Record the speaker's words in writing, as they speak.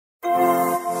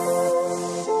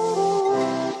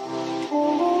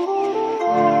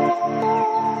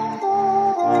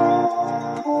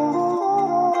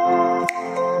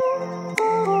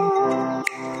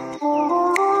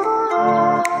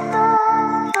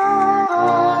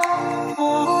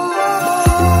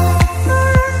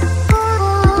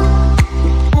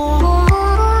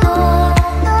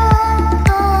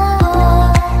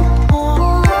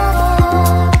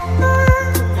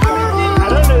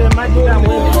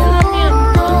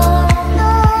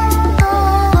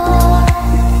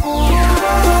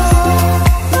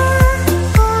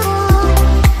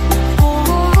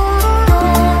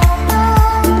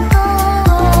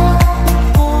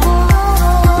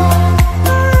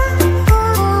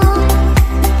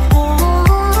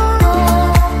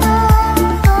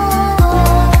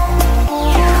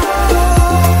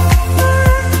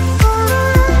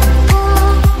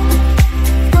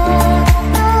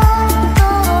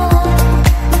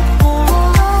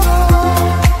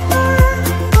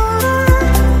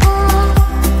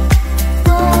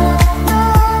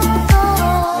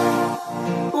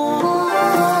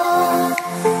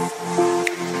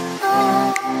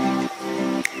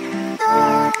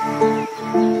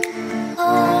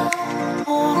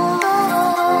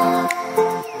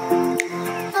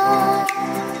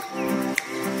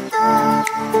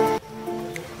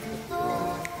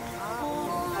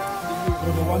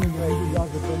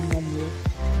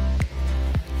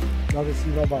have a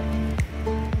silverback.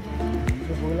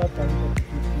 So gorilla can live up to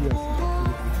 50 years.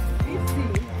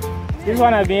 This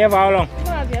one has been here for how long? This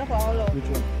one has been here for how long? Which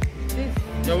one? This.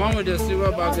 The one with the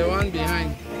silverback, the one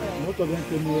behind. Most of them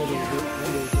came here when they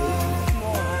were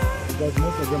small. Because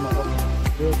most of them are up.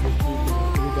 They were supposed to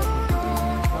be that.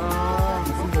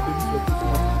 You see the babies were too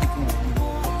small to eat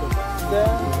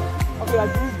Then, okay, I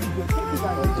do this video. Take it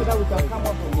out so that we can come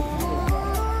up with the video.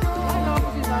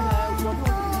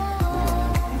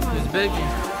 It's begging.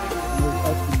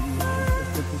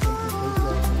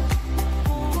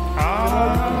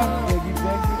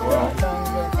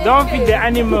 Don't feed the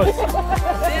animals. They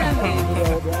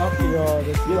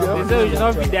say we should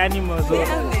not feed the animals, so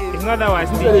it's not that we're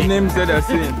The stingy. name said the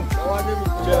same.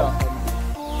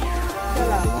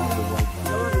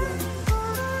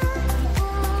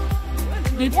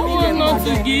 They told us not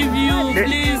to give you,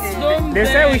 please don't. They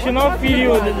say we should not feed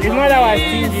you. It's not that we're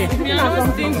stingy. We are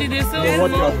not stingy. They say no.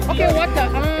 Okay, water.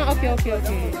 Okay.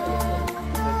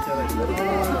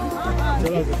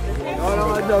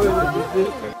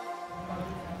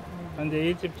 On the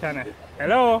YouTube channel.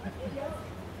 Hello.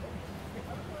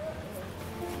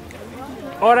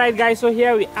 Alright guys, so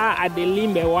here we are at the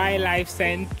Limbe Wildlife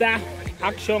Center,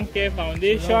 Action Care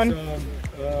Foundation.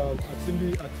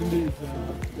 Atimbi is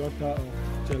daughter of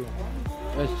Chela.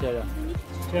 Where's Chela?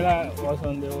 Chela was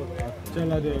on the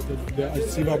Chela, the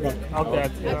silverback. okay.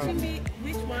 Atimbi,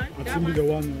 which one? Atimbi, the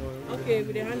one. Okay,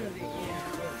 with the hand on it.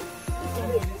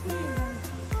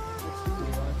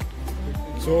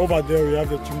 So over there we have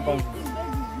the chimpanzees.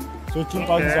 So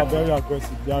chimpanzees are very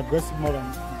aggressive. They are aggressive more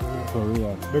than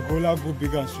gorilla. The gorilla go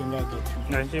bigger and stronger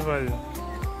than chimpanzees.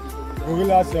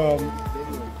 Gorillas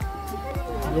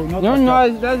will not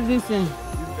attack. That's this thing.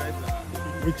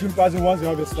 With chimpanzees, once you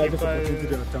have the slightest opportunity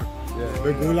to attack.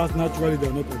 The gorillas naturally they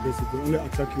are not aggressive. They only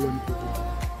attack you when you provoke.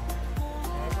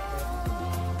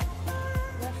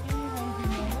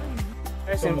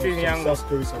 Some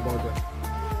stories about them.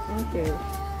 Okay.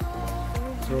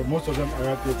 So most of them are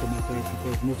out here to mature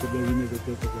because most of them remain the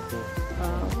death of their parents.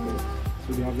 Okay. So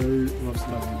they have very rough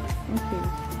stuff.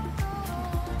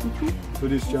 Okay. So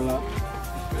this Chela.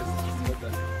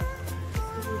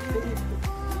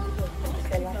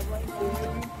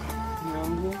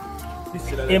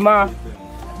 Emma.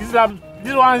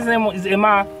 This one's name is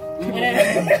Emma.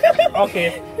 Okay.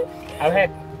 I've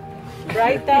heard.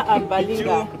 Brighter and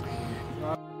Balinga.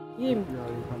 Him.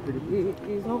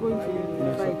 He's not going to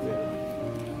fight.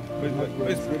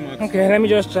 Okay, let me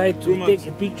just try to take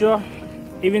a picture.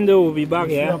 Even though we'll be back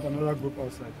here. We have another group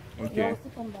outside. Okay.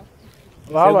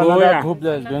 We have another group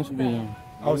that is going to be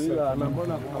Outside.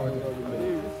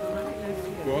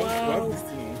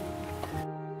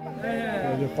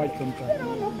 They fight sometimes.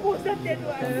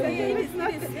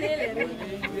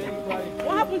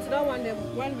 What happened to that one? The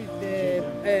one with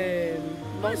the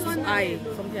lost eye,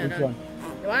 something like Which that. one?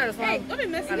 The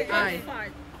one that's an eye.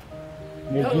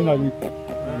 Medina,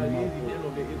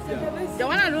 The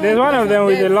one I know. There's one of them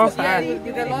with the lost eye.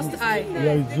 With the lost eye.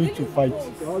 yeah, it's due to fight.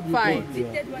 Fight. Which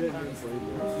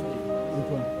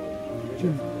one?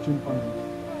 Chimpanzee.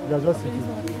 They are just sitting.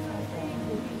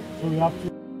 So we have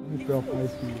to pair of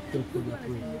eyes to take for the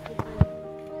prey.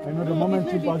 I know the moment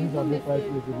chimpanzees are very fight,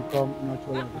 they become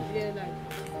natural aggressive.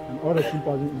 And all the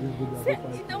chimpanzees in this group are very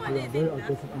fight. They are very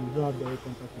aggressive and they don't have direct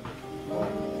contact with them.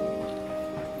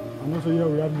 And also here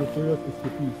we have notorious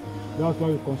escapees. That's why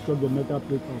we construct the metal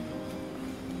plate up.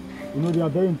 You know, they are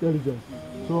very intelligent.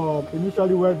 So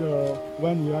initially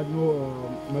when we had no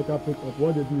metal plate up,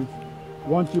 what they do is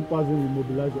one chimpanzee will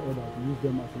mobilize the other to use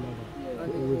them as a ladder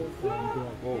to always go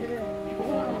up.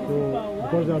 So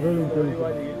because they are very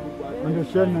intelligent. And they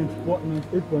share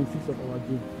 98.6 of our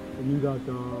genes. It means that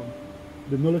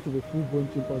the knowledge of a full-grown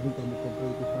chimpanzee can be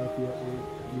compared with a 5-year-old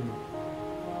human.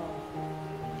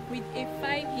 With a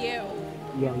 5-year-old.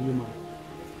 Yeah, human.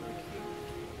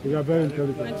 They are very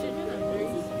intelligent. And children are very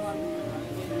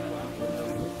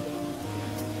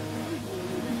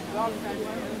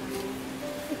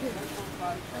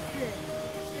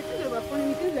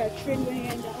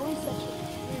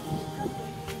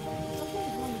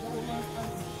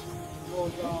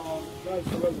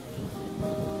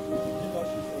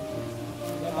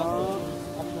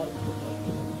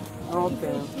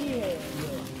Okay.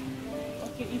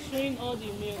 Okay, it's showing all the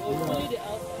male, or only the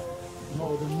outside.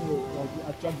 No, the male, like you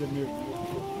attract the male.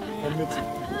 And mix it.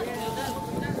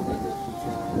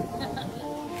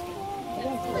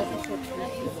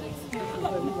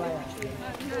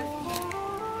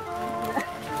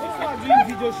 If you are doing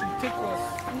video, should take us.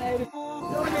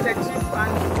 Only the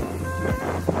chimpanzee.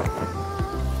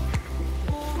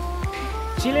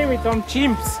 Chilling with some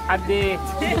chimps at the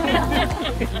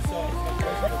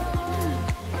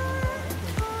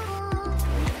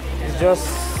just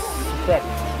fed.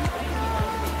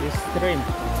 The stream.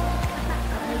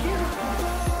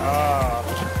 Ah.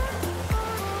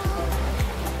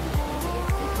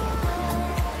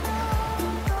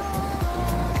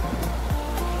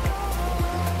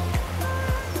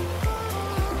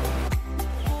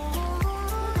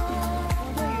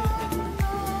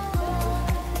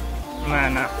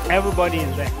 Man, everybody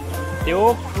is there. The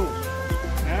whole crew.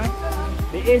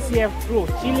 The ACF crew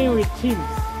chilling with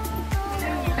chimps.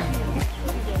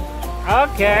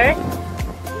 Okay.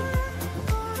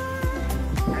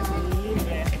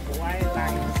 Limbe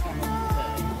Wildlife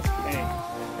Center.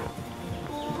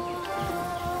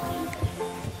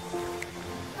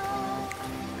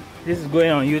 This is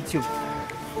going on YouTube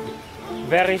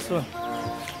very soon.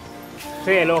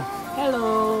 Say hello.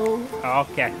 Hello.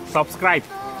 Okay. Subscribe.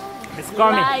 It's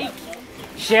coming. Like,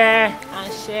 share,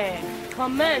 and share.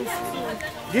 Comment.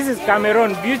 This is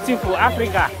Cameroon, beautiful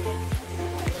Africa.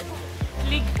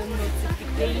 Click the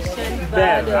notification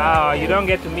There. button. Oh, you don't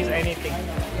get to miss anything.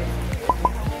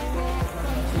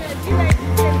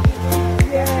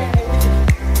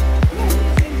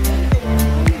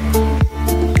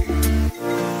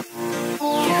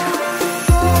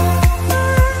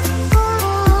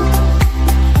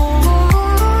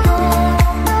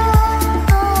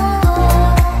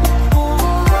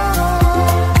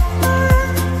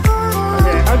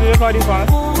 This one?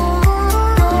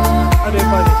 How do you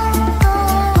call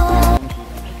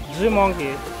this? Zoo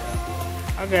monkeys.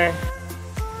 Okay.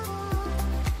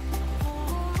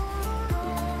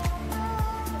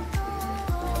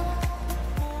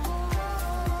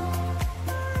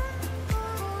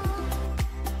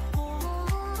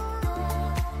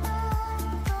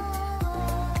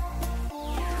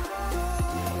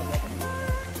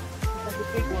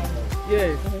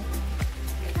 Yes.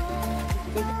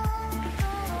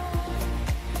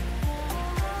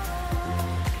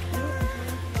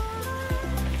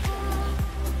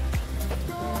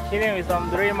 Chilling with some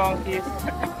stray monkeys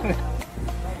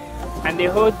and the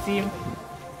whole team.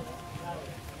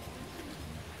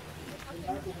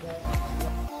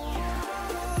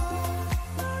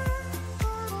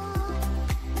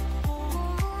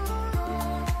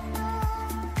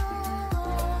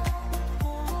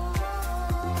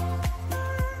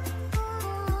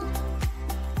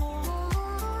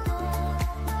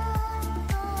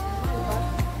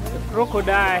 The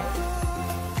crocodile.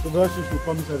 The verses should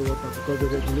come inside the water because they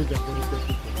regulate their body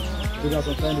temperature. So that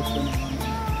sometimes they spend around.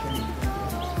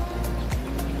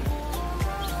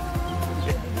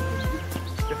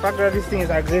 The fact that this thing is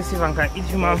aggressive and can eat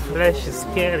human flesh is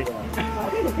scary. So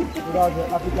that's the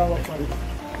African rock parrot.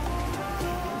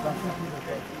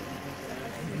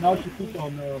 Now she put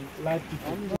on live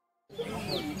people.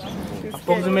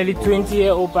 Approximately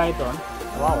 20-year-old python.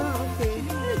 Wow.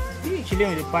 Chilling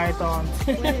with the python.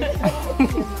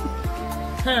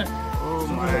 Oh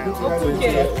my.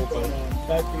 Okay.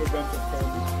 5 kilograms of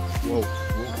carne. Whoa.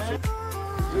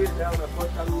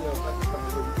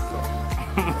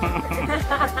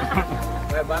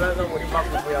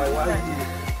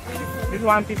 This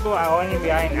one people are running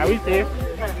behind. Are we safe?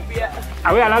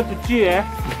 Are we allowed to chew? Eh?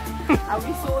 Are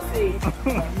we so safe?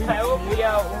 I hope we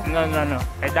are. No.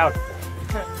 I doubt.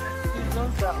 Please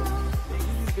don't doubt.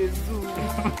 This is the zoo.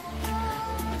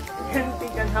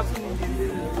 Anything can happen in the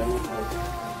zoo.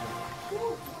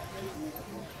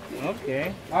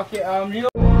 Okay. Okay, you I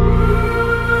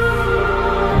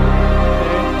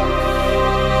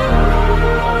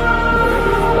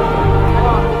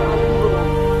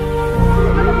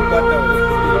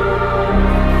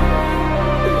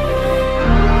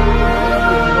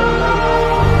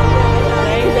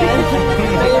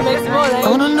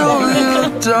wanna know your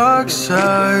dark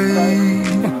side.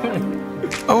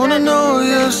 I wanna know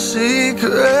your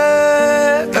secrets.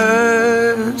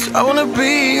 I wanna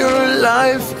be your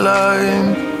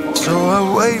lifeline. So I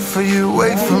wait for you,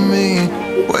 wait for me.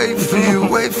 Wait for you,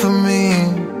 wait for me.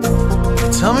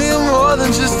 Tell me you're more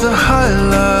than just a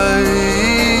highlight.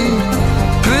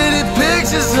 Pretty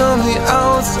pictures on the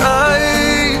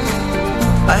outside.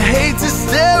 I hate to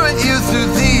stare at you through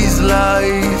these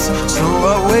lights. So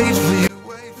I wait for you.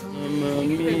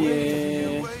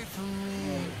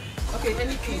 Okay,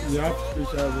 anything. You have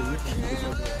special.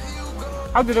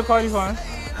 How do they call this one?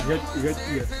 Red ear.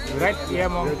 Red ear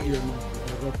monkey. Red ear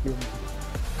monkey.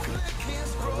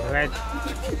 Red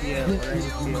ear.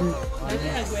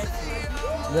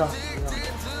 Yeah.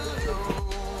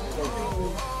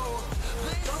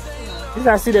 These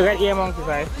are still the red ear monkeys,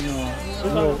 right?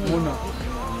 No, Mona.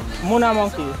 Mona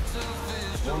monkeys.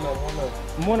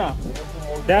 Mona.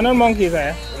 They are not monkeys,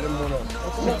 right?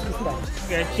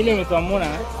 We are chilling with Mona.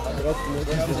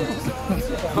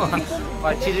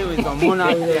 We're chilling with some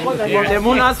Mona. The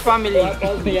Mona's family.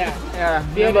 Yeah.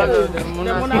 Yeah. The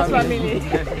Mona's family.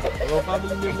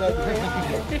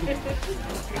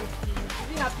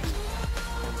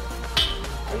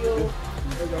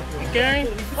 Okay.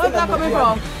 Where's that coming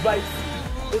from?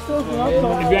 If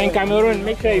you're in Cameroon,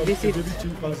 make sure you visit the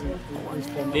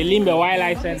Limbe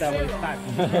Wildlife Center-Cameroon.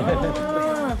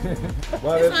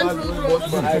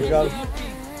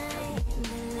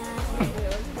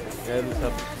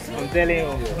 I'm telling you.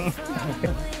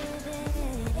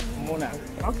 Mona.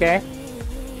 Okay.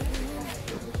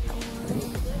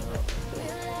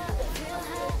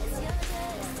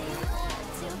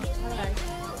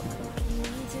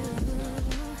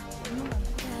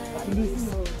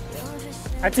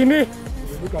 Atimi,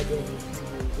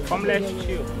 come let's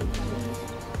chill.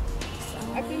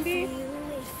 Atindi.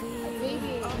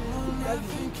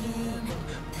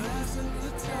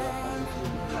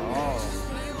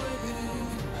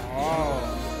 Oh.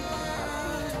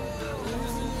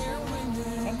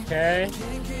 Okay.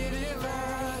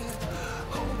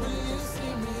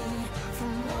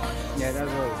 Yeah,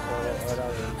 that's what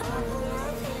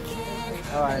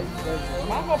alright.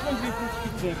 How often do you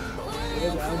teach them? I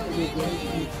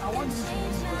want to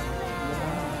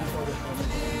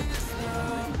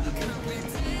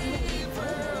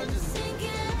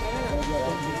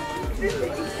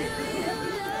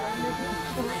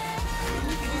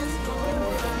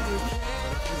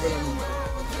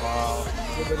Wow.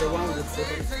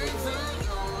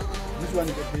 This one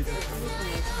is the big.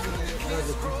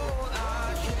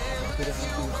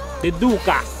 The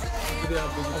Duca.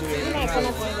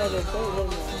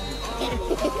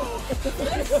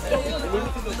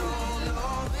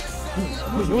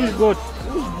 Who's good?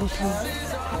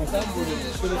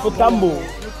 Futambo.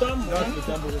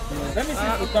 let me see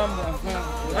Futambo.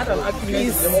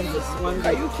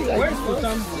 Are you kidding? Where's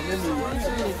Futambo?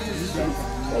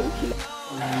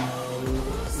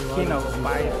 Skin of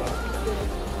fire.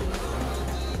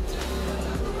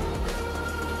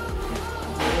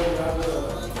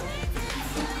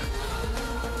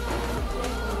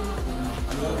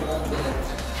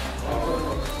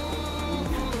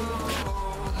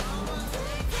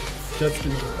 Jet ski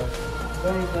is the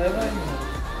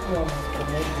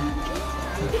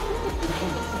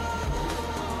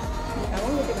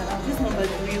This number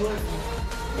 3 was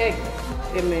egg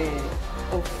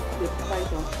of the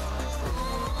python.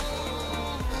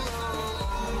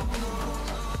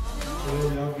 you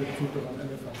have the tooth of an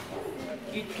elephant.